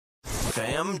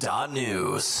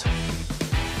Fam.News.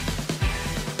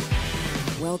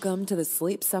 Welcome to the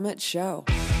Sleep Summit Show,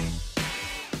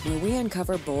 where we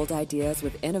uncover bold ideas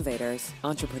with innovators,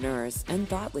 entrepreneurs, and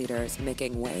thought leaders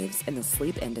making waves in the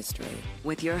sleep industry.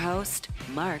 With your host,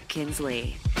 Mark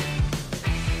Kinsley.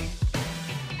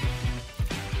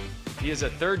 He is a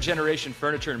third-generation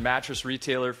furniture and mattress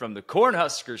retailer from the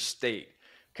Cornhusker State.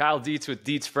 Kyle Deets with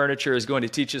Deets Furniture is going to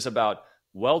teach us about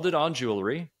welded-on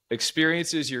jewelry,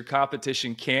 experiences your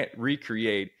competition can't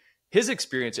recreate, his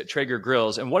experience at Traeger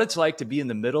Grills, and what it's like to be in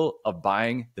the middle of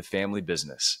buying the family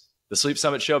business. The Sleep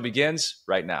Summit Show begins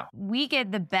right now. We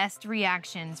get the best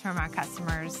reactions from our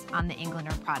customers on the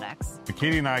Englander products.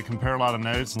 Katie and I compare a lot of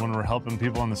notes when we're helping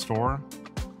people in the store.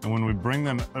 And when we bring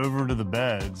them over to the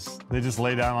beds, they just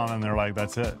lay down on it and they're like,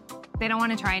 that's it. They don't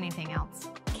want to try anything else.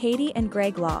 Katie and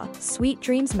Greg Law, Sweet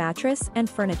Dreams Mattress and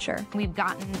Furniture. We've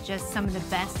gotten just some of the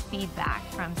best feedback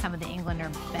from some of the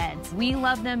Englander beds. We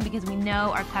love them because we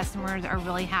know our customers are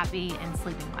really happy and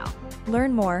sleeping well.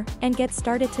 Learn more and get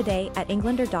started today at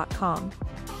englander.com.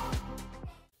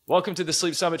 Welcome to the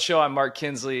Sleep Summit Show. I'm Mark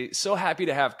Kinsley. So happy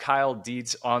to have Kyle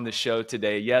Deets on the show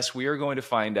today. Yes, we are going to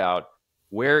find out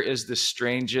where is the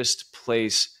strangest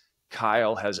place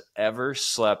Kyle has ever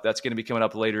slept. That's going to be coming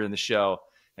up later in the show.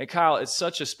 And Kyle, it's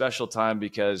such a special time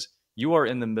because you are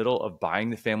in the middle of buying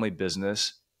the family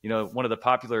business. You know, one of the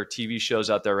popular TV shows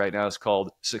out there right now is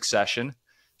called Succession.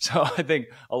 So I think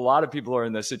a lot of people are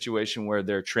in the situation where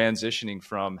they're transitioning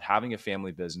from having a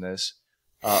family business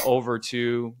over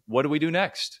to what do we do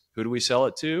next? Who do we sell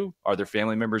it to? Are there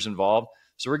family members involved?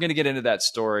 So we're going to get into that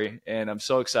story, and I'm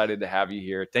so excited to have you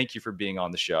here. Thank you for being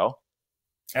on the show.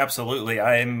 Absolutely.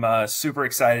 I'm super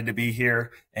excited to be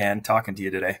here and talking to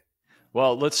you today.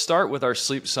 Well, let's start with our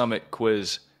Sleep Summit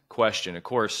quiz question. Of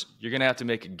course, you're going to have to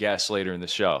make a guess later in the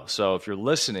show. So if you're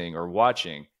listening or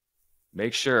watching,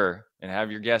 make sure and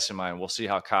have your guess in mind. We'll see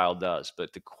how Kyle does.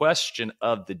 But the question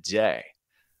of the day,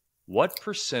 what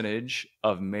percentage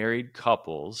of married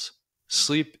couples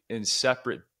sleep in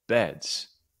separate beds?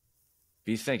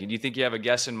 Be thinking. Do you think you have a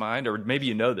guess in mind? Or maybe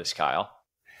you know this, Kyle.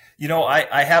 You know,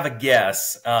 I have a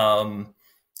guess,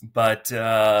 but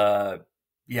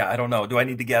yeah, I don't know. Do I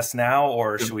need to guess now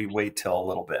or should we wait till a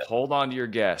little bit? Hold on to your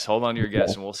guess.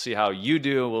 And we'll see how you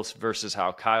do versus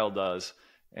how Kyle does.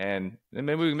 And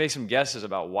maybe we can make some guesses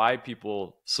about why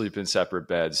people sleep in separate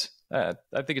beds. I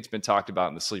think it's been talked about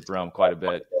in the sleep realm quite a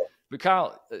bit. But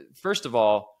Kyle, first of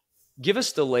all, give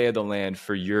us the lay of the land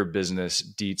for your business,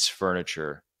 Deets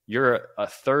Furniture. You're a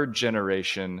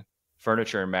third-generation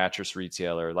furniture and mattress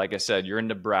retailer. Like I said, you're in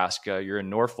Nebraska. You're in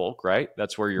Norfolk, right?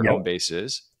 That's where your home base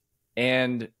is.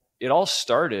 And it all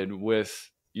started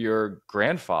with your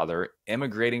grandfather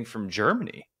immigrating from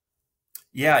Germany.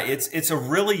 Yeah, it's a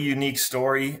really unique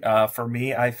story for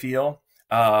me, I feel.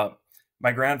 My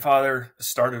grandfather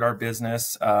started our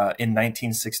business in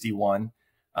 1961,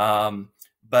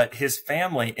 but his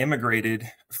family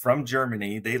immigrated from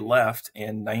Germany. They left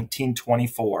in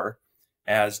 1924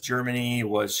 as Germany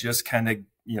was just kind of,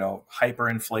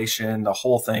 hyperinflation, the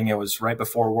whole thing. It was right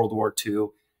before World War II.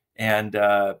 And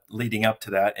leading up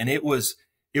to that. And it was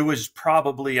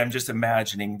probably, I'm just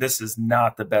imagining, this is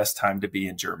not the best time to be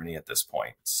in Germany at this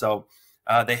point. So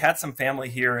they had some family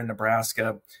here in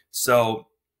Nebraska. So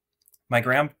my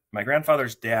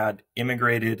grandfather's dad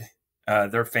immigrated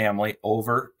their family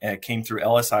over and came through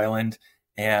Ellis Island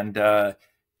and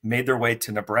made their way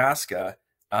to Nebraska.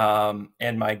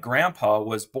 And my grandpa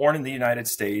was born in the United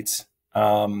States.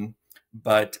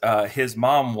 But his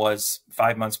mom was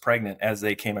 5 months pregnant as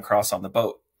they came across on the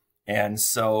boat. And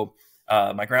so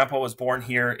my grandpa was born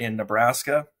here in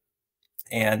Nebraska,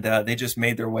 and they just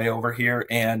made their way over here.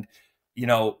 And,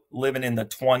 living in the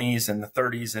 20s and the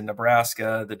 30s in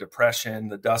Nebraska, the Depression,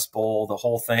 the Dust Bowl, the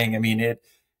whole thing. I mean,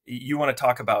 you want to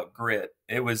talk about grit.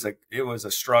 It was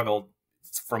a struggle,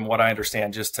 from what I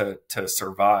understand, just to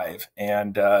survive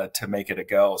and to make it a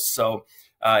go. So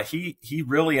he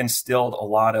really instilled a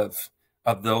lot of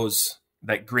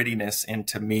that grittiness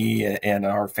into me and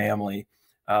our family.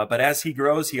 But as he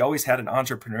grows, he always had an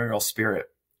entrepreneurial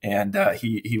spirit. And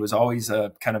he was always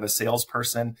a kind of a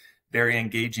salesperson, very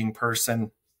engaging person.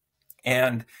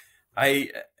 And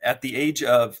at the age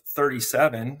of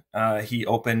 37, he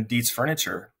opened Deets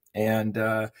Furniture. And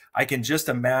I can just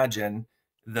imagine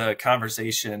the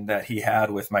conversation that he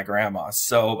had with my grandma.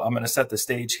 So I'm going to set the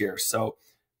stage here. So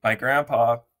my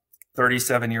grandpa,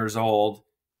 37 years old,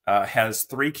 has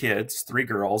 3 kids, 3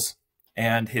 girls,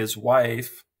 and his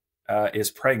wife is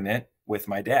pregnant with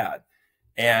my dad.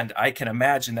 And I can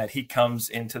imagine that he comes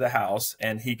into the house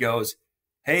and he goes,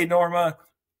 "Hey, Norma,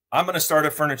 I'm going to start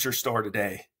a furniture store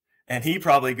today." And he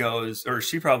probably goes, or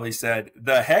she probably said,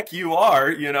 "The heck you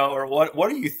are," or what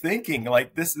are you thinking?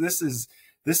 Like this is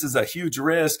a huge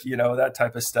risk, that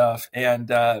type of stuff. And,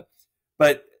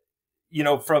 but,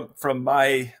 from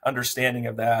my understanding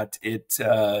of that,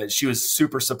 she was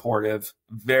super supportive,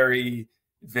 very,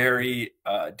 very,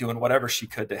 doing whatever she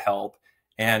could to help,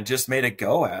 and just made a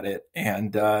go at it.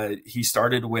 And, he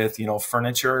started with,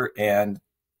 furniture and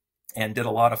did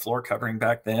a lot of floor covering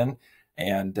back then,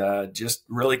 and just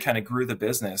really kind of grew the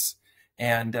business.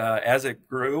 And as it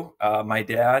grew, my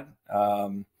dad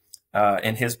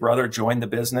and his brother joined the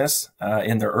business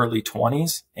in their early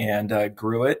 20s and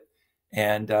grew it.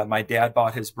 And my dad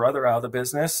bought his brother out of the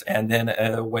business, and then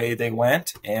away they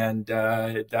went. And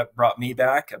that brought me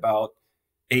back about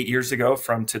 8 years ago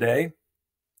from today.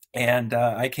 And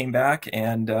I came back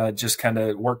and just kind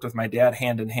of worked with my dad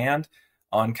hand in hand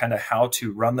on kind of how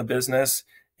to run the business.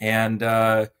 And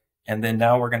then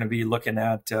now we're going to be looking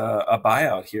at a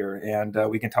buyout here, and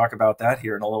we can talk about that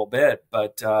here in a little bit.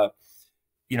 But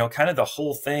kind of the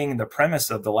whole thing, the premise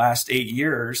of the last 8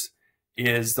 years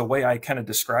is the way I kind of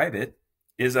describe it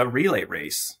is a relay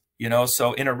race.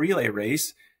 So in a relay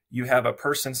race, you have a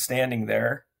person standing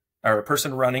there, or a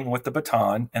person running with the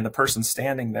baton, and the person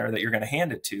standing there that you're going to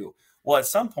hand it to. Well, at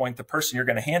some point, the person you're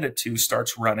going to hand it to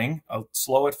starts running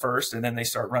slow at first, and then they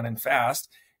start running fast.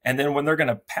 And then when they're going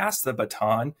to pass the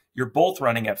baton, you're both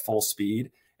running at full speed.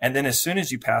 And then as soon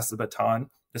as you pass the baton,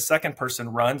 the second person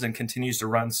runs and continues to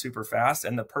run super fast.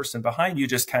 And the person behind you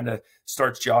just kind of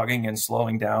starts jogging and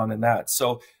slowing down and that.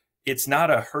 So it's not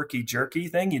a herky-jerky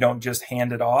thing. You don't just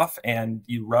hand it off and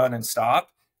you run and stop.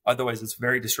 Otherwise, it's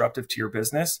very disruptive to your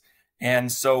business.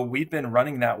 And so we've been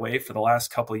running that way for the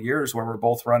last couple of years, where we're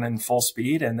both running full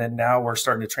speed. And then now we're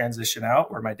starting to transition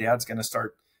out, where my dad's going to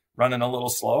start running a little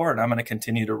slower and I'm going to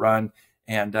continue to run.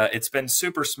 And it's been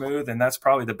super smooth. And that's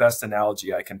probably the best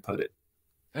analogy I can put it.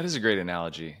 That is a great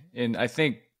analogy. And I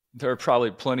think there are probably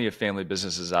plenty of family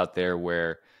businesses out there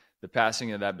where the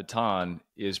passing of that baton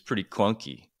is pretty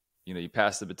clunky. You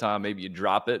pass the baton, maybe you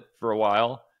drop it for a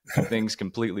while, things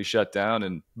completely shut down,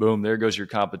 and boom, there goes your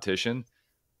competition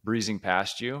breezing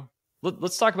past you.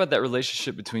 Let's talk about that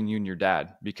relationship between you and your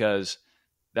dad, because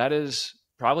that is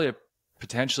probably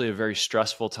potentially a very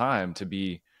stressful time to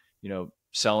be,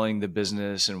 selling the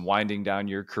business and winding down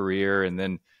your career, and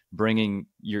then bringing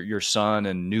your son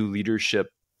and new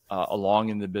leadership along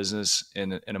in the business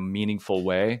in a meaningful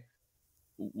way.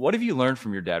 What have you learned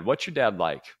from your dad? What's your dad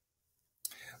like?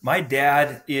 My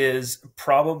dad is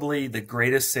probably the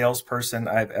greatest salesperson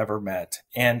I've ever met,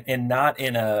 and not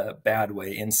in a bad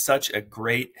way, in such a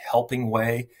great helping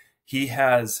way. He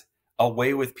has a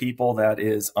way with people that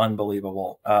is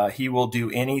unbelievable. He will do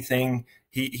anything.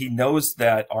 He knows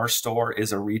that our store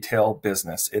is a retail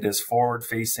business. It is forward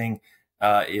facing.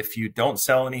 If you don't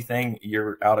sell anything,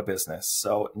 you're out of business.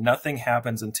 So nothing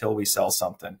happens until we sell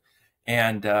something.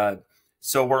 And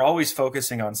so we're always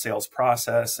focusing on sales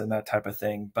process and that type of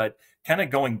thing. But kind of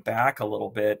going back a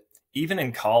little bit, even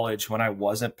in college, when I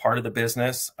wasn't part of the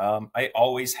business, I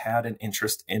always had an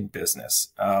interest in business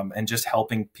and just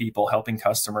helping people, helping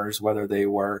customers, whether they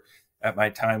were at my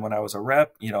time when I was a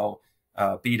rep,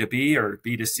 B2B or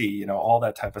B2C, all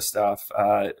that type of stuff.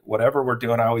 Whatever we're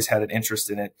doing, I always had an interest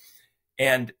in it.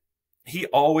 And he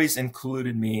always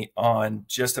included me on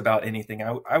just about anything.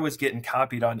 I was getting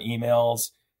copied on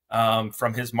emails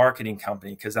from his marketing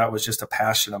company, because that was just a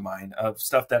passion of mine, of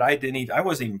stuff that I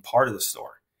wasn't even part of the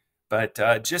store,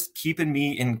 but just keeping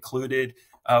me included.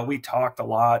 We talked a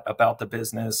lot about the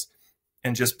business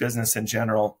and just business in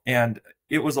general, and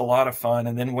it was a lot of fun.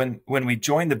 And then when we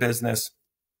joined the business,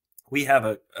 we have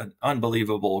an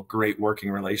unbelievable, great working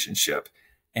relationship.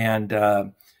 And,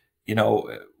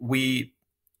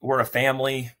 we're a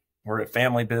family, we're a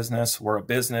family business, we're a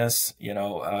business,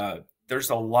 there's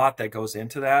a lot that goes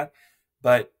into that,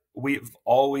 but we've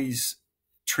always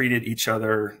treated each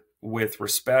other with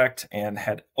respect and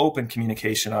had open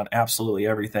communication on absolutely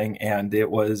everything. And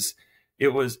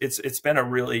it's been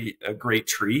a great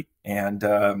treat,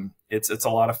 and it's a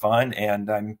lot of fun. And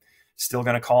I'm still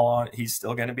going to call on, he's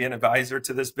still going to be an advisor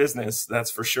to this business.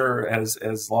 That's for sure,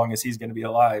 as long as he's going to be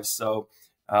alive. So,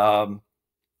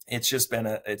 it's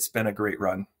been a great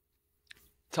run.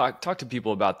 Talk to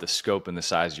people about the scope and the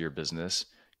size of your business,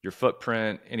 your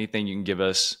footprint, anything you can give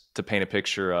us to paint a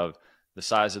picture of the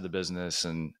size of the business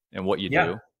and what you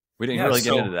do. We didn't really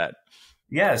get into that.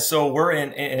 Yeah. So we're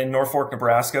in Norfolk,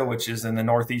 Nebraska, which is in the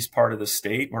northeast part of the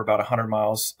state. We're about 100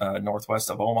 miles northwest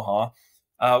of Omaha.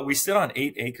 We sit on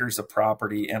 8 acres of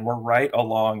property, and we're right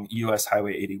along US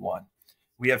Highway 81.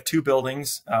 We have 2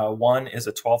 buildings. One is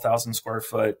a 12,000 square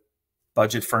foot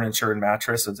budget furniture and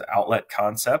mattress as an outlet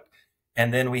concept.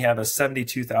 And then we have a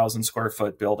 72,000 square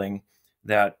foot building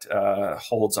that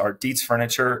holds our Deets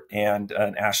furniture and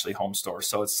an Ashley home store.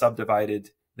 So it's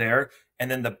subdivided there. And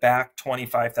then the back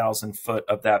 25,000 foot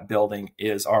of that building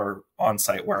is our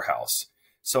on-site warehouse.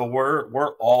 So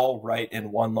we're all right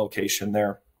in one location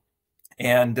there.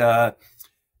 And,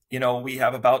 we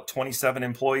have about 27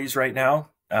 employees right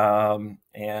now.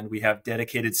 And we have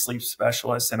dedicated sleep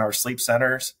specialists in our sleep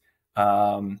centers.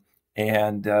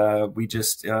 We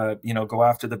just, go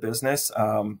after the business.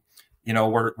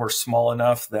 We're small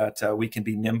enough that we can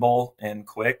be nimble and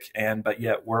quick, but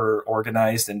yet we're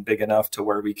organized and big enough to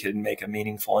where we can make a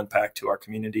meaningful impact to our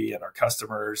community and our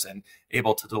customers and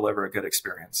able to deliver a good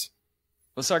experience.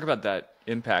 Let's talk about that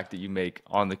impact that you make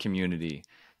on the community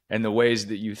and the ways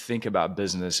that you think about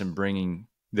business and bringing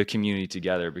the community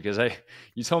together. Because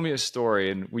you told me a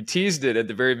story, and we teased it at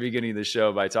the very beginning of the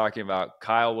show by talking about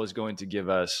Kyle was going to give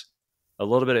us a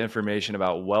little bit of information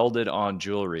about welded on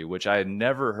jewelry, which I had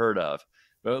never heard of.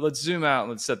 But let's zoom out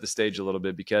and let's set the stage a little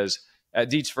bit, because at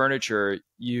Deets Furniture,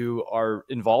 you are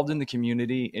involved in the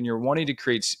community and you're wanting to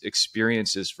create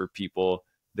experiences for people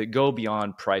that go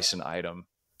beyond price and item.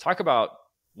 Talk about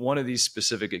one of these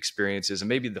specific experiences and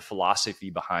maybe the philosophy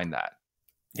behind that.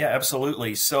 Yeah,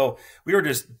 absolutely. So we were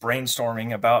just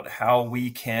brainstorming about how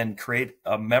we can create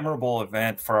a memorable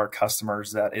event for our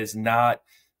customers that is not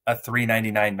a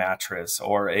 $399 mattress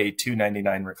or a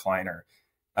 $299 recliner.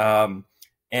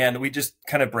 And we just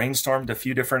kind of brainstormed a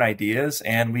few different ideas,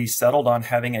 and we settled on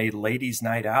having a ladies'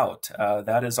 night out.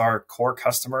 That is our core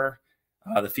customer.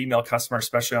 The female customer,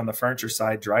 especially on the furniture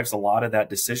side, drives a lot of that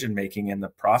decision making in the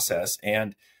process.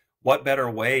 And what better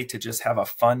way to just have a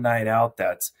fun night out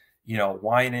that's,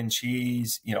 wine and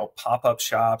cheese, pop-up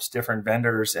shops, different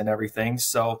vendors and everything.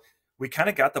 So we kind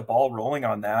of got the ball rolling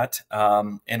on that.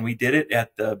 And we did it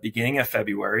at the beginning of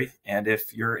February. And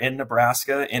if you're in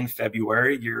Nebraska in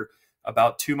February, you're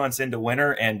about 2 months into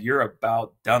winter and you're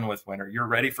about done with winter. You're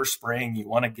ready for spring. You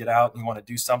want to get out and you want to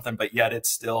do something, but yet it's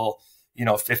still,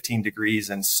 15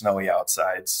 degrees and snowy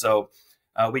outside. So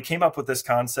we came up with this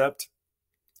concept,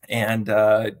 and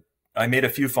I made a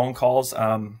few phone calls.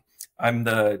 I'm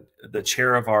the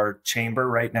chair of our chamber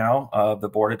right now, the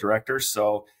board of directors.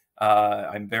 So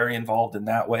I'm very involved in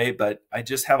that way, but I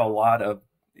just have a lot of,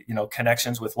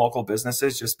 connections with local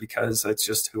businesses just because it's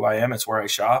just who I am. It's where I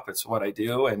shop. It's what I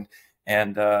do.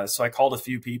 And so I called a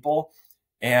few people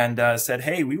and said,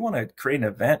 hey, we want to create an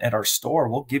event at our store.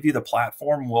 We'll give you the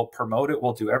platform. We'll promote it.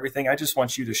 We'll do everything. I just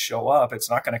want you to show up. It's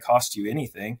not going to cost you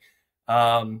anything.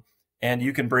 And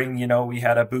you can bring, we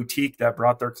had a boutique that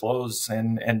brought their clothes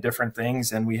and different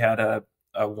things. And we had a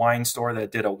wine store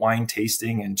that did a wine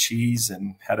tasting and cheese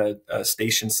and had a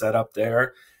station set up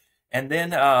there. And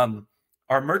then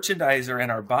our merchandiser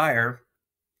and our buyer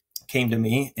came to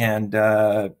me, and,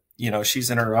 she's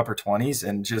in her upper 20s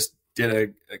and just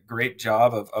did a great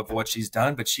job of what she's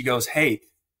done. But she goes, hey,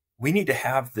 we need to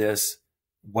have this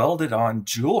welded on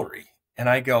jewelry. And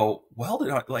I go, welded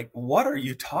on, like, what are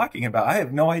you talking about? I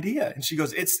have no idea. And she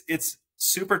goes, it's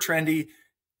super trendy.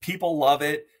 People love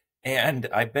it. And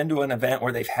I've been to an event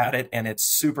where they've had it and it's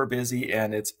super busy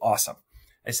and it's awesome.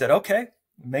 I said, okay,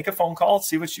 make a phone call,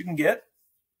 see what you can get.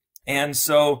 And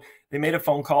so they made a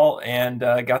phone call and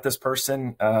got this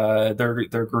person,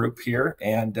 their group here,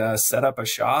 and set up a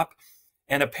shop.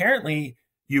 And apparently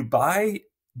you buy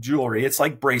jewelry. It's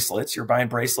like bracelets. You're buying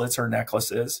bracelets or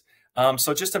necklaces.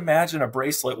 So just imagine a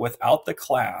bracelet without the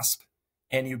clasp,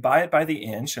 and you buy it by the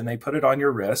inch and they put it on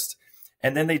your wrist.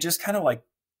 And then they just kind of like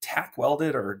tack weld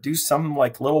it or do some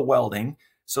like little welding.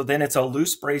 So then it's a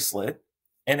loose bracelet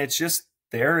and it's just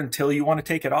there until you want to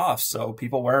take it off. So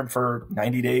people wear them for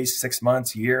 90 days, 6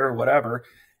 months, year, or whatever.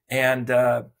 And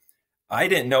I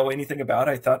didn't know anything about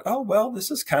it. I thought, oh, well, this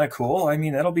is kind of cool. I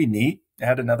mean, that'll be neat.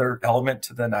 Add another element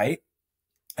to the night.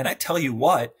 And I tell you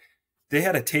what, they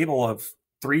had a table of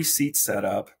 3 seats set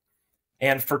up.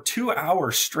 And for 2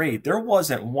 hours straight, there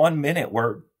wasn't 1 minute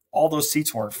where all those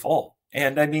seats weren't full.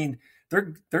 And I mean,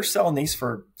 they're selling these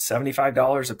for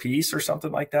 $75 a piece or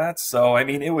something like that. So, I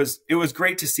mean, it was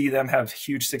great to see them have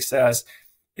huge success.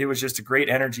 It was just a great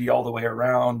energy all the way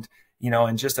around,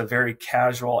 and just a very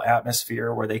casual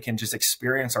atmosphere where they can just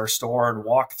experience our store and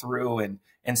walk through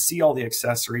and see all the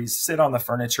accessories, sit on the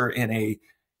furniture in a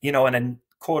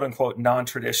quote unquote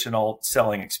non-traditional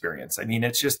selling experience. I mean,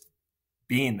 it's just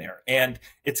being there, and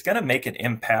it's going to make an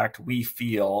impact. We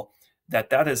feel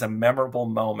that is a memorable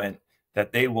moment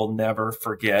that they will never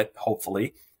forget,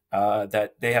 hopefully,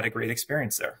 that they had a great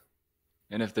experience there.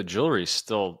 And if the jewelry's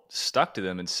still stuck to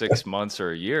them in 6 months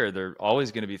or a year, they're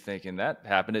always going to be thinking that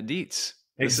happened at Deets.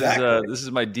 Exactly. This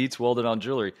is my Deets welded on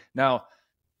jewelry. Now,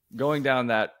 going down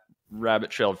that rabbit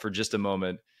trail for just a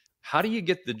moment, how do you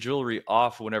get the jewelry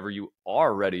off whenever you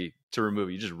are ready to remove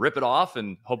it? You just rip it off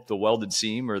and hope the welded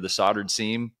seam or the soldered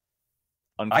seam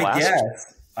I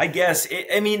unclasps? guess.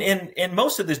 I mean, and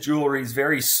most of this jewelry is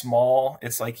very small.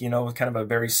 It's like, kind of a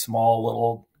very small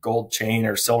little gold chain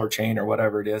or silver chain or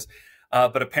whatever it is.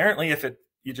 But apparently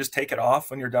you just take it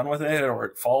off when you're done with it, or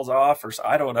it falls off, or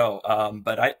I don't know.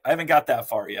 But I haven't got that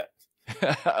far yet.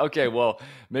 Okay, well,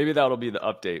 maybe that'll be the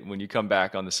update. When you come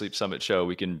back on the Sleep Summit show,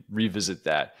 we can revisit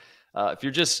that. If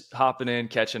you're just hopping in,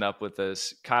 catching up with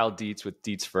us, Kyle Deets with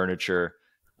Deets Furniture,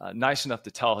 nice enough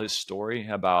to tell his story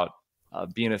about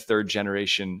being a third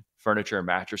generation furniture and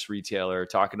mattress retailer,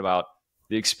 talking about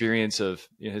the experience of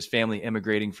his family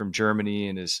immigrating from Germany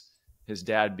and his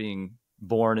dad being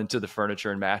born into the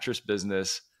furniture and mattress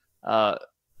business.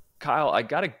 Kyle, I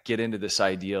got to get into this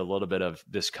idea a little bit of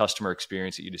this customer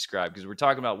experience that you described, because we're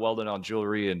talking about welded on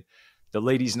jewelry and the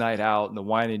ladies' night out and the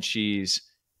wine and cheese.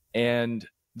 And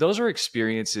those are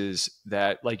experiences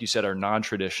that, like you said, are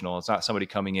non-traditional. It's not somebody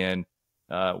coming in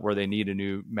where they need a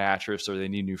new mattress or they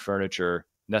need new furniture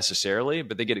necessarily,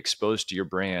 but they get exposed to your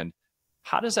brand.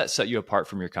 How does that set you apart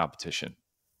from your competition?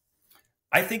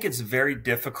 I think it's very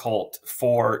difficult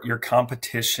for your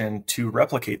competition to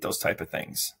replicate those type of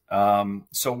things.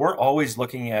 So we're always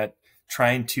looking at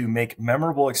trying to make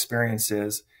memorable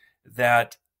experiences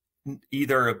that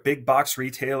either a big box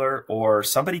retailer or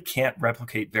somebody can't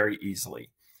replicate very easily.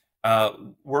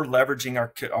 We're leveraging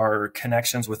our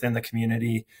connections within the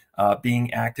community,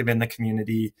 being active in the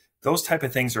community. Those type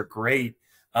of things are great.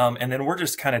 And then we're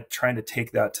just kind of trying to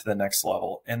take that to the next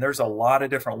level. And there's a lot of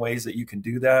different ways that you can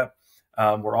do that.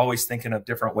 We're always thinking of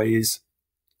different ways,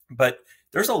 but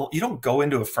you don't go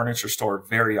into a furniture store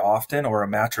very often or a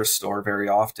mattress store very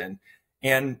often,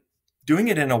 and doing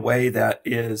it in a way that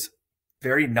is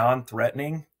very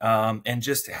non-threatening, and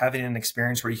just having an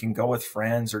experience where you can go with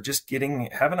friends or just having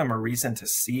them a reason to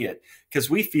see it. Because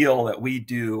we feel that we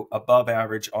do above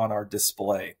average on our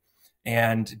display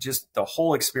and just the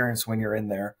whole experience when you're in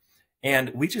there.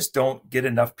 And we just don't get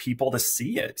enough people to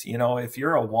see it. If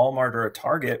you're a Walmart or a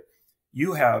Target,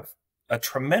 you have a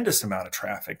tremendous amount of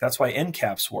traffic. That's why end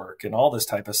caps work and all this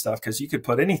type of stuff, because you could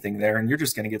put anything there and you're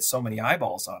just going to get so many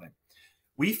eyeballs on it.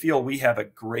 We feel we have a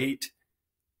great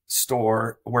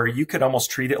store where you could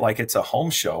almost treat it like it's a home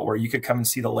show where you could come and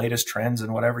see the latest trends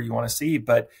and whatever you want to see,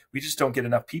 but we just don't get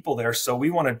enough people there. So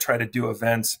we want to try to do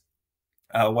events,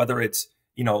 whether it's,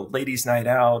 ladies' night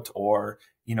out, or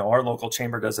our local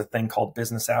chamber does a thing called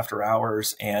business after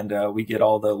hours, and we get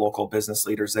all the local business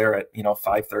leaders there at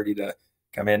 5:30 to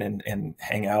come in and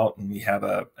hang out, and we have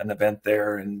an event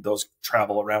there, and those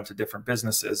travel around to different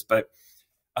businesses. But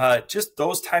just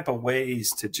those type of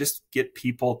ways to just get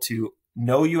people to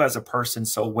know you as a person,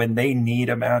 so when they need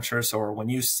a mattress or when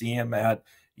you see them at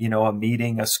a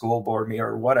meeting, a school board meeting,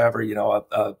 or whatever,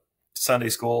 a Sunday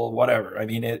school, whatever. I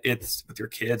mean, it's with your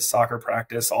kids, soccer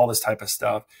practice, all this type of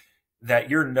stuff, that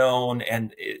you're known,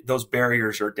 and those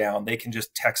barriers are down. They can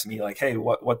just text me like, "Hey,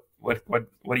 what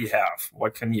do you have?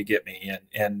 What can you get me?"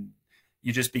 And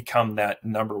you just become that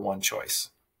number one choice.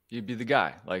 You'd be the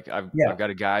guy. Like I've got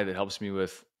a guy that helps me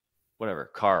with whatever,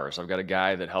 cars. I've got a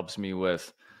guy that helps me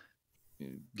with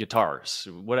guitars,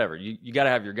 whatever. You got to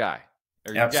have your guy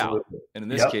or your gal. And in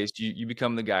this case, you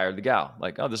become the guy or the gal.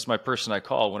 Like, oh, this is my person I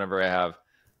call whenever I have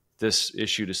this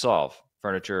issue to solve: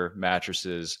 furniture,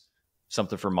 mattresses,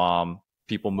 something for mom,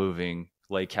 people moving,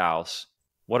 lake house,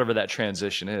 whatever that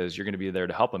transition is. You're going to be there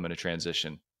to help them in a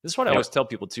transition. This is what I always tell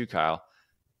people too, Kyle.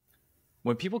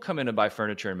 When people come in to buy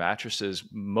furniture and mattresses,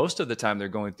 most of the time they're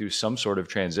going through some sort of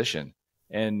transition.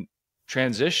 And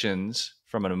transitions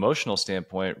from an emotional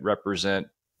standpoint represent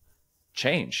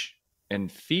change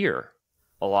and fear.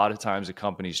 A lot of times the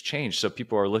companies change. So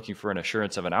people are looking for an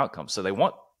assurance of an outcome. So they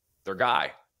want their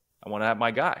guy. I want to have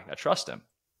my guy. I trust him.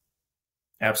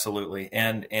 Absolutely.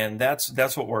 And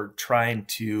that's what we're trying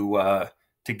to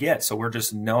get. So we're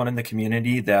just known in the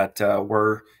community that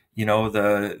we're,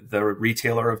 the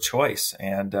retailer of choice.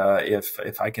 And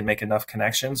if I can make enough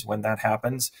connections, when that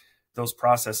happens, those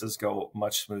processes go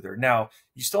much smoother. Now,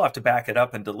 you still have to back it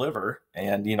up and deliver,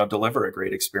 and deliver a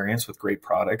great experience with great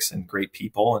products and great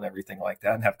people and everything like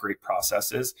that, and have great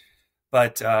processes.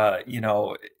 But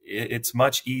it's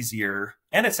much easier,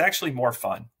 and it's actually more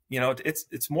fun.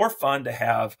 It's more fun to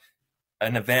have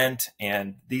an event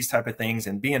and these type of things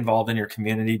and be involved in your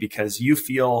community, because you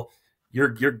feel you're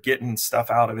getting stuff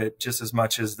out of it just as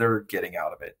much as they're getting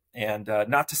out of it. And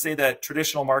not to say that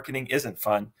traditional marketing isn't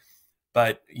fun,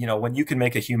 but when you can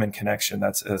make a human connection,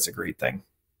 that's a great thing.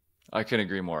 I couldn't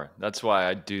agree more. That's why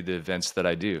I do the events that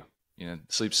I do.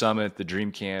 Sleep Summit, the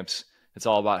dream camps, it's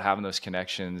all about having those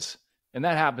connections. And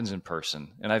that happens in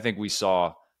person. And I think we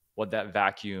saw what that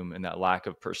vacuum and that lack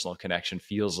of personal connection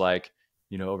feels like,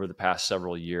 over the past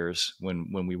several years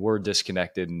when we were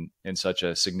disconnected in such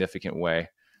a significant way.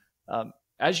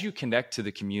 As you connect to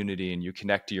the community and you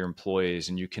connect to your employees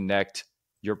and you connect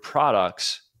your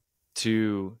products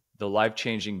to the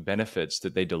life-changing benefits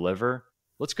that they deliver,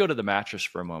 let's go to the mattress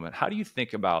for a moment. How do you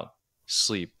think about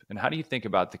sleep, and how do you think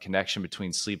about the connection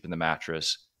between sleep and the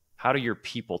mattress? How do your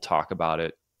people talk about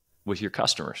it with your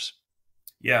customers?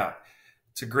 Yeah,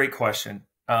 it's a great question.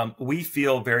 We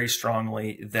feel very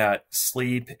strongly that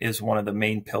sleep is one of the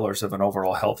main pillars of an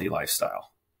overall healthy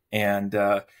lifestyle. And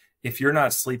if you're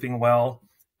not sleeping well,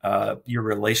 your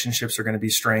relationships are going to be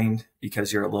strained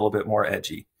because you're a little bit more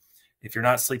edgy. If you're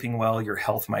not sleeping well, your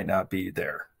health might not be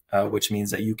there, which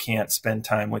means that you can't spend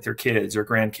time with your kids or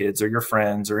grandkids or your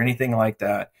friends or anything like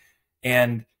that.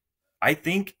 And I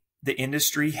think the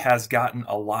industry has gotten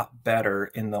a lot better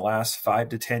in the last 5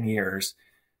 to 10 years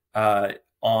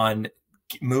on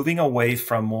moving away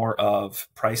from more of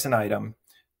price and item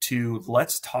to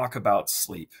let's talk about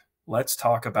sleep. Let's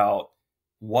talk about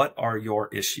what are your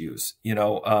issues.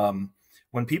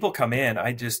 When people come in,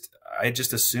 I just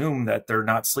assume that they're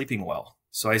not sleeping well.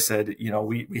 So I said,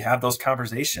 we have those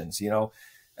conversations.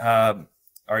 Are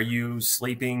you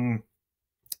sleeping?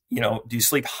 Do you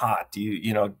sleep hot?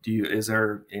 Is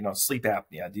there sleep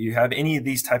apnea? Do you have any of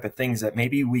these type of things that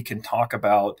maybe we can talk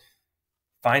about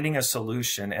finding a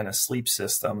solution and a sleep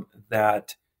system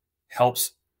that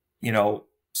helps,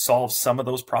 solve some of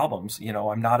those problems?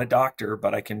 I'm not a doctor,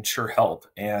 but I can sure help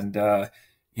and,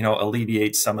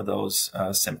 alleviate some of those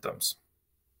symptoms.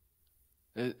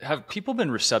 Have people been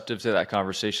receptive to that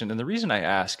conversation? And the reason I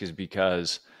ask is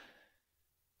because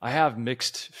I have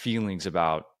mixed feelings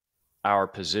about our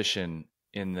position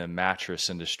in the mattress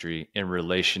industry in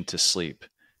relation to sleep,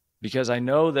 because I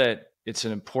know that it's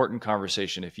an important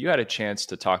conversation. If you had a chance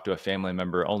to talk to a family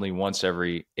member only once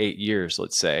every 8 years,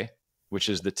 let's say, which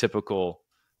is the typical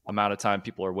amount of time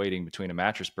people are waiting between a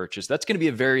mattress purchase, that's going to be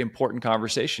a very important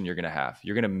conversation you're going to have.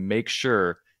 You're going to make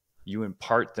sure you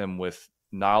impart them with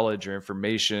knowledge or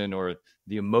information or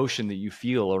the emotion that you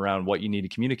feel around what you need to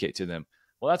communicate to them.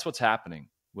 Well, that's what's happening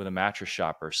with a mattress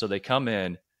shopper. So they come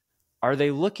in. Are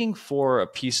they looking for a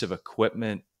piece of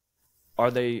equipment? Are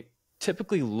they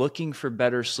typically looking for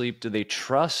better sleep? Do they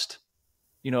trust,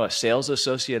 a sales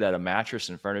associate at a mattress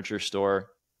and furniture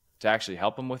store to actually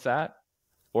help them with that?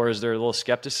 Or is there a little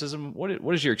skepticism?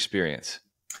 What is your experience?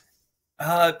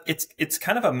 It's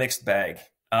kind of a mixed bag.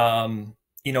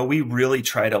 We really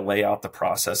try to lay out the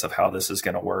process of how this is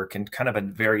going to work in kind of a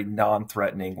very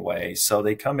non-threatening way. So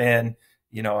they come in,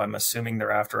 I'm assuming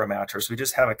they're after a mattress. We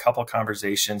just have a couple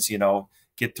conversations,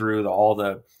 get through all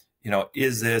the,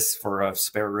 is this for a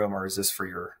spare room or is this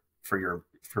for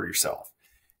yourself?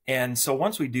 And so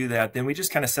once we do that, then we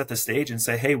just kind of set the stage and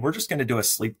say, hey, we're just going to do a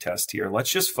sleep test here.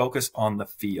 Let's just focus on the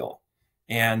feel.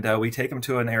 And we take them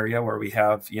to an area where we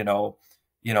have,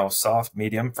 soft,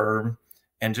 medium, firm,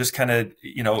 and just kind of,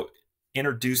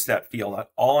 introduce that feel.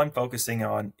 All I'm focusing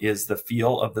on is the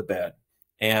feel of the bed.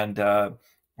 And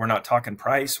we're not talking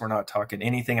price. We're not talking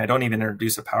anything. I don't even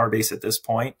introduce a power base at this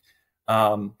point.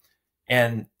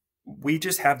 And we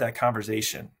just have that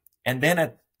conversation. And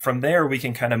then from there, we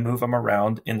can kind of move them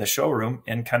around in the showroom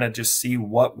and kind of just see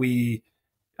what we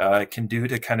can do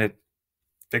to kind of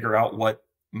figure out what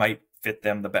might fit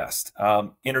them the best.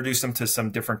 Introduce them to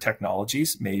some different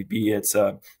technologies. Maybe it's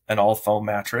an all foam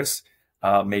mattress.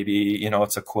 Maybe,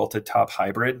 it's a quilted top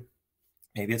hybrid.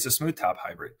 Maybe it's a smooth top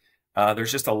hybrid.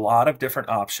 There's just a lot of different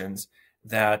options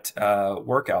that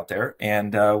work out there,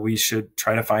 and we should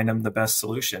try to find them the best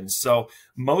solutions. So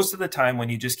most of the time, when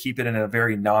you just keep it in a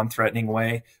very non-threatening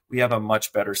way, we have a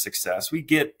much better success. We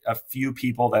get a few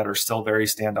people that are still very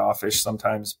standoffish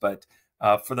sometimes, but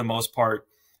for the most part,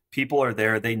 people are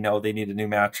there. They know they need a new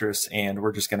mattress, and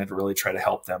we're just going to really try to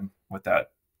help them with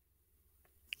that.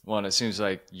 Well, and it seems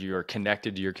like you're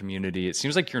connected to your community. It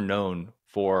seems like you're known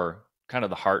for kind of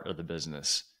the heart of the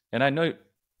business. And I know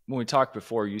when we talked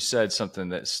before, you said something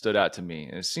that stood out to me,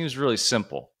 and it seems really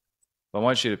simple, but I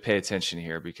want you to pay attention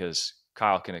here because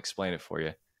Kyle can explain it for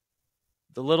you.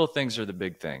 The little things are the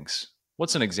big things.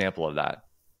 What's an example of that?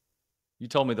 You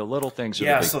told me the little things are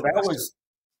the big things.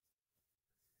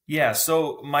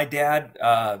 So my dad,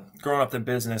 growing up in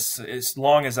business, as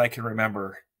long as I can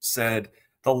remember, said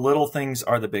the little things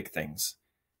are the big things.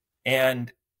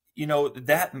 And,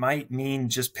 that might mean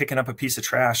just picking up a piece of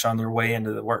trash on their way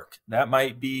into the work. That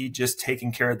might be just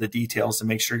taking care of the details to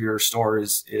make sure your store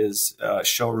is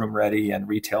showroom ready and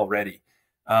retail ready.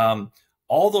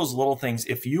 All those little things,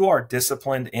 if you are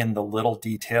disciplined in the little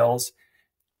details,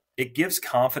 it gives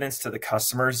confidence to the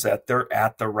customers that they're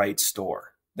at the right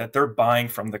store, that they're buying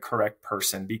from the correct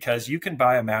person, because you can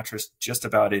buy a mattress just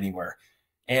about anywhere.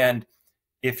 And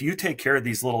if you take care of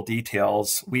these little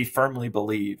details, we firmly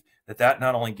believe that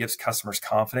not only gives customers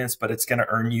confidence, but it's going to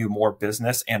earn you more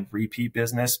business and repeat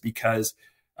business, because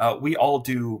we all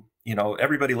do,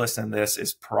 everybody listening to this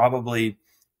is probably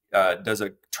does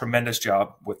a tremendous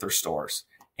job with their stores,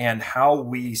 and how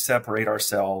we separate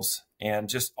ourselves and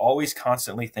just always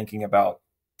constantly thinking about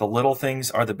the little things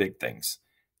are the big things.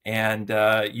 And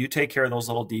you take care of those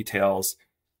little details,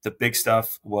 the big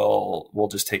stuff will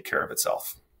just take care of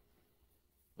itself.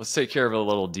 Let's take care of a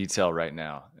little detail right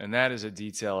now. And that is a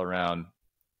detail around,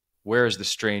 where is the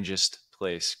strangest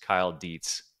place Kyle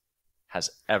Deets has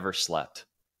ever slept?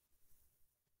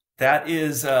 That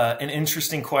is an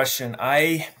interesting question.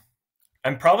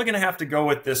 I'm probably going to have to go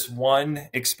with this one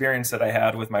experience that I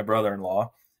had with my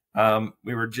brother-in-law.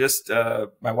 We were just,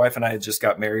 my wife and I had just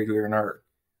got married. We were in our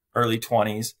early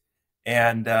 20s.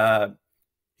 And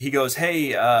he goes,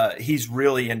 hey, he's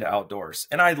really into outdoors.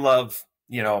 And I love,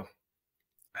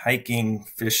 hiking,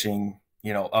 fishing,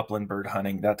 upland bird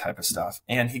hunting, that type of stuff.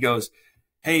 And he goes,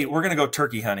 hey, we're going to go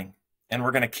turkey hunting, and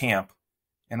we're going to camp,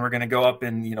 and we're going to go up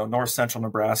in, north central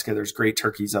Nebraska. There's great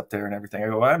turkeys up there and everything. I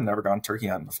go, well, I've never gone turkey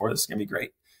hunting before. This is going to be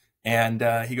great. And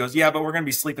he goes, yeah, but we're going to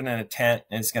be sleeping in a tent,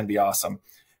 and it's going to be awesome.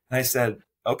 And I said,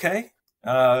 okay,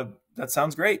 that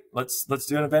sounds great. Let's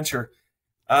do an adventure.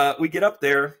 We get up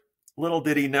there. Little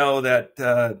did he know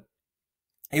that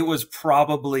it was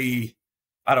probably,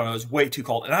 I don't know, it was way too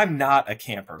cold. And I'm not a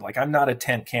camper. Like, I'm not a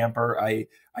tent camper. I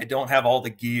don't have all the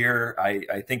gear.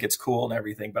 I think it's cool and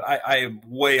everything, but I am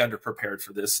way underprepared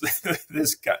for this,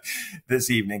 this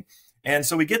evening. And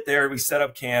so we get there, we set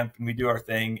up camp, and we do our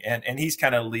thing, and he's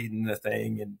kind of leading the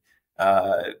thing. And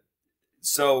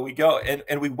so we go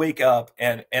and we wake up,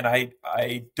 and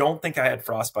I don't think I had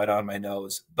frostbite on my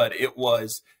nose, but it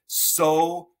was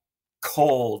so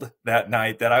cold that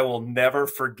night that I will never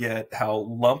forget how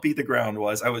lumpy the ground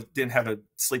was. Didn't have a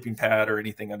sleeping pad or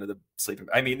anything under the sleeping.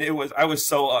 I mean, I was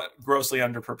so grossly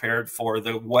underprepared for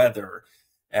the weather.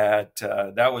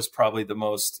 That was probably the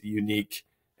most unique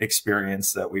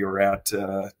experience that we were at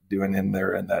doing in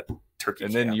there in that turkey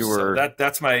and camp. Then you were so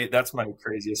that's my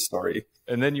craziest story.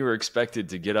 And then you were expected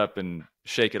to get up and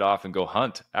shake it off and go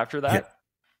hunt after that.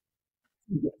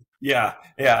 Yeah.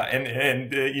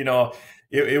 And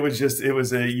it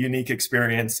was a unique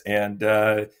experience. And,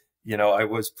 I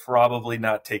was probably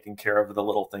not taking care of the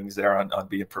little things there on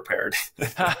being prepared.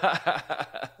 That's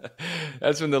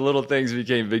when the little things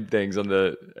became big things on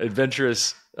the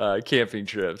adventurous camping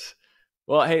trips.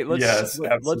 Well, hey, let's go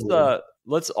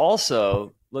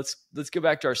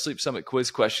back to our Sleep Summit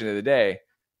quiz question of the day.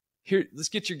 Here, let's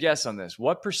get your guess on this.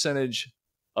 What percentage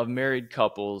of married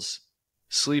couples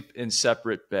sleep in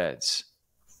separate beds?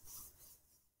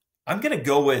 I'm going to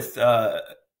go with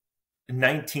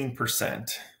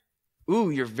 19%. Ooh,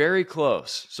 you're very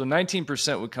close. So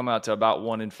 19% would come out to about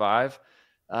 1 in 5.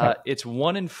 It's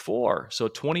 1 in 4. So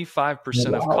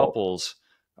 25% of couples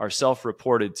are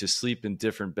self-reported to sleep in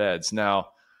different beds. Now,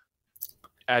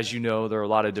 as you know, there are a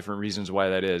lot of different reasons why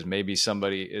that is. Maybe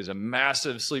somebody is a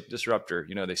massive sleep disruptor.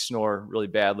 They snore really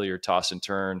badly or toss and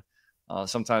turn.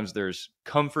 Sometimes there's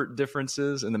comfort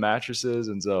differences in the mattresses.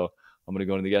 And so I'm going to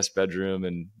go into the guest bedroom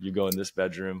and you go in this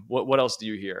bedroom. What else do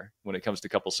you hear when it comes to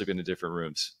couples sleeping in different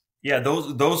rooms? Yeah,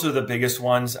 those are the biggest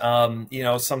ones.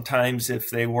 Sometimes if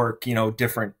they work,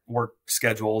 different work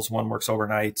schedules, one works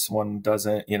overnights, one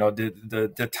doesn't,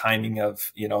 the timing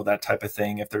of, that type of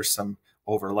thing. If there's some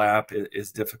overlap, it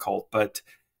is difficult. But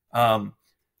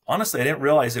honestly, I didn't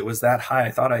realize it was that high.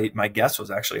 I thought my guess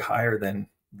was actually higher than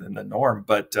the norm.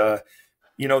 But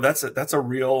that's a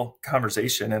real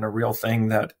conversation and a real thing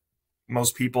that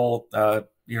most people,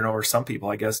 or some people,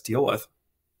 I guess, deal with.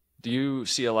 Do you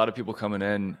see a lot of people coming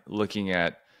in looking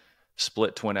at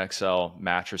split twin XL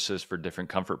mattresses for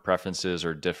different comfort preferences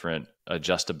or different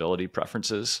adjustability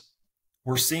preferences?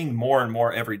 We're seeing more and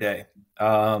more every day.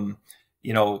 10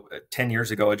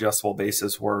 years ago, adjustable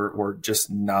bases were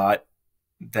just not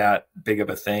that big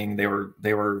of a thing. They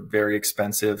were very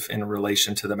expensive in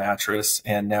relation to the mattress,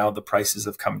 and now the prices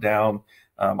have come down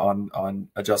on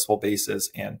adjustable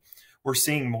bases, and we're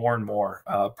seeing more and more,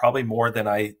 probably more than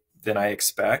I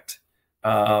expect,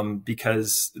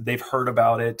 because they've heard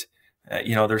about it.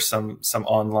 There's some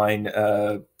online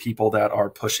people that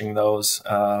are pushing those,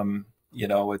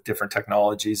 with different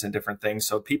technologies and different things.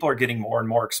 So people are getting more and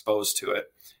more exposed to it.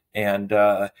 And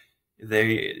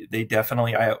they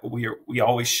definitely, we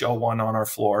always show one on our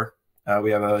floor.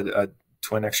 We have a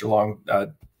twin extra long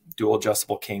dual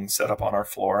adjustable king set up on our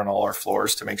floor, on all our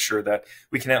floors, to make sure that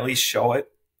we can at least show it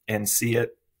and see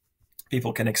it.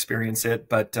 People can experience it.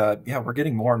 But we're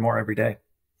getting more and more every day.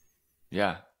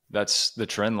 Yeah, that's the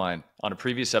trend line. On a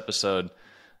previous episode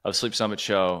of Sleep Summit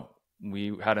Show,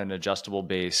 we had an adjustable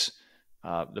base.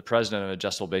 The president of an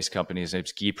adjustable base company, his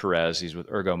name's Guy Perez. He's with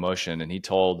Ergo Motion, and he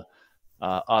told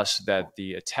us that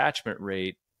the attachment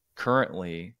rate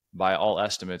currently, by all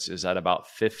estimates, is at about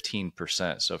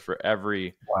 15%. So for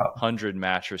every 100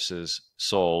 mattresses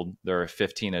sold, there are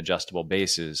 15 adjustable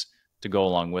bases to go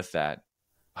along with that.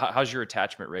 How's your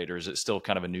attachment rate, or is it still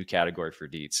kind of a new category for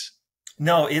Deets?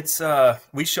 No, it's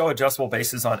we show adjustable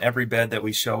bases on every bed that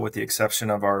we show, with the exception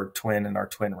of our twin and our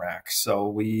twin racks. So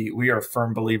we are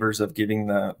firm believers of giving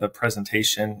the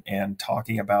presentation and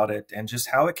talking about it and just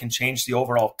how it can change the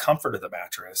overall comfort of the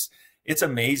mattress. It's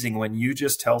amazing when you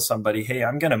just tell somebody, hey,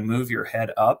 I'm going to move your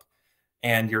head up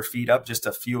and your feet up just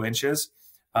a few inches.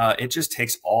 It just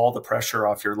takes all the pressure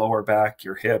off your lower back,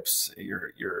 your hips,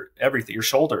 your everything, your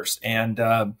shoulders.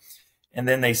 And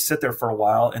then they sit there for a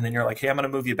while, and then you're like, hey, I'm going to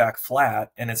move you back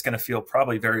flat, and it's going to feel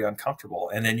probably very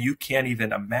uncomfortable. And then you can't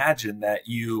even imagine that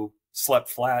you slept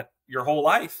flat your whole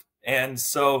life. And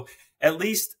so at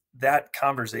least that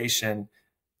conversation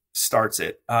starts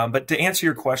it. But to answer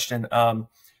your question,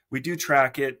 we do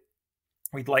track it.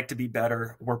 We'd like to be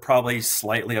better. We're probably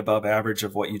slightly above average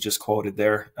of what you just quoted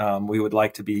there. We would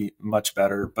like to be much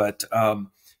better, but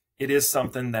it is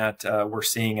something that we're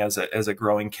seeing as a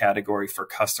growing category for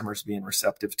customers being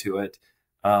receptive to it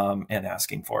and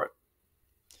asking for it.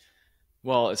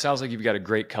 Well, it sounds like you've got a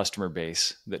great customer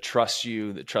base that trusts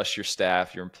you, that trusts your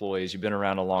staff, your employees. You've been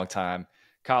around a long time.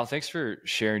 Kyle, thanks for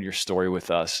sharing your story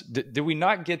with us. Did we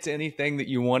not get to anything that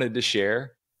you wanted to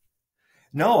share?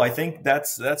 No, I think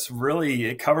that's really,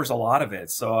 it covers a lot of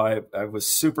it. So I was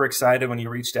super excited when you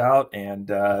reached out, and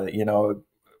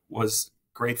was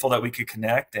grateful that we could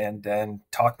connect and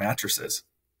talk mattresses.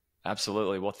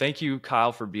 Absolutely. Well, thank you,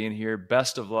 Kyle, for being here.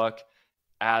 Best of luck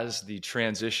as the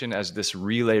transition, as this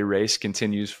relay race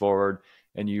continues forward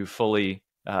and you fully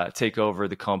take over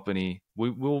the company.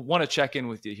 We'll want to check in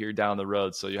with you here down the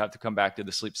road. So you have to come back to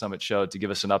the Sleep Summit Show to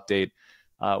give us an update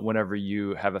whenever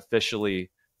you have officially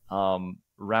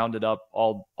rounded up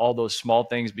all those small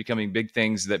things becoming big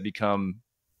things that become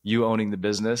you owning the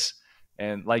business.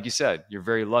 And like you said, you're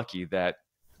very lucky that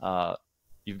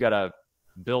you've got a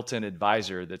built-in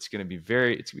advisor that's going to be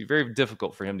very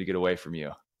difficult for him to get away from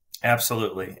you.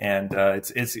 Absolutely. And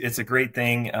it's a great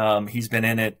thing. He's been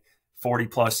in it 40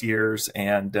 plus years,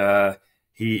 and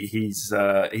he's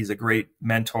a great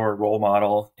mentor, role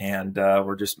model, and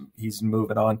he's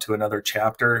moving on to another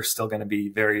chapter, still going to be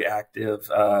very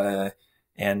active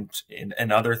and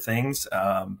in other things,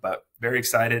 but very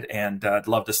excited, and I'd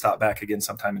love to stop back again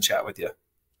sometime and chat with you.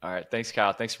 All right. Thanks,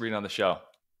 Kyle. Thanks for being on the show.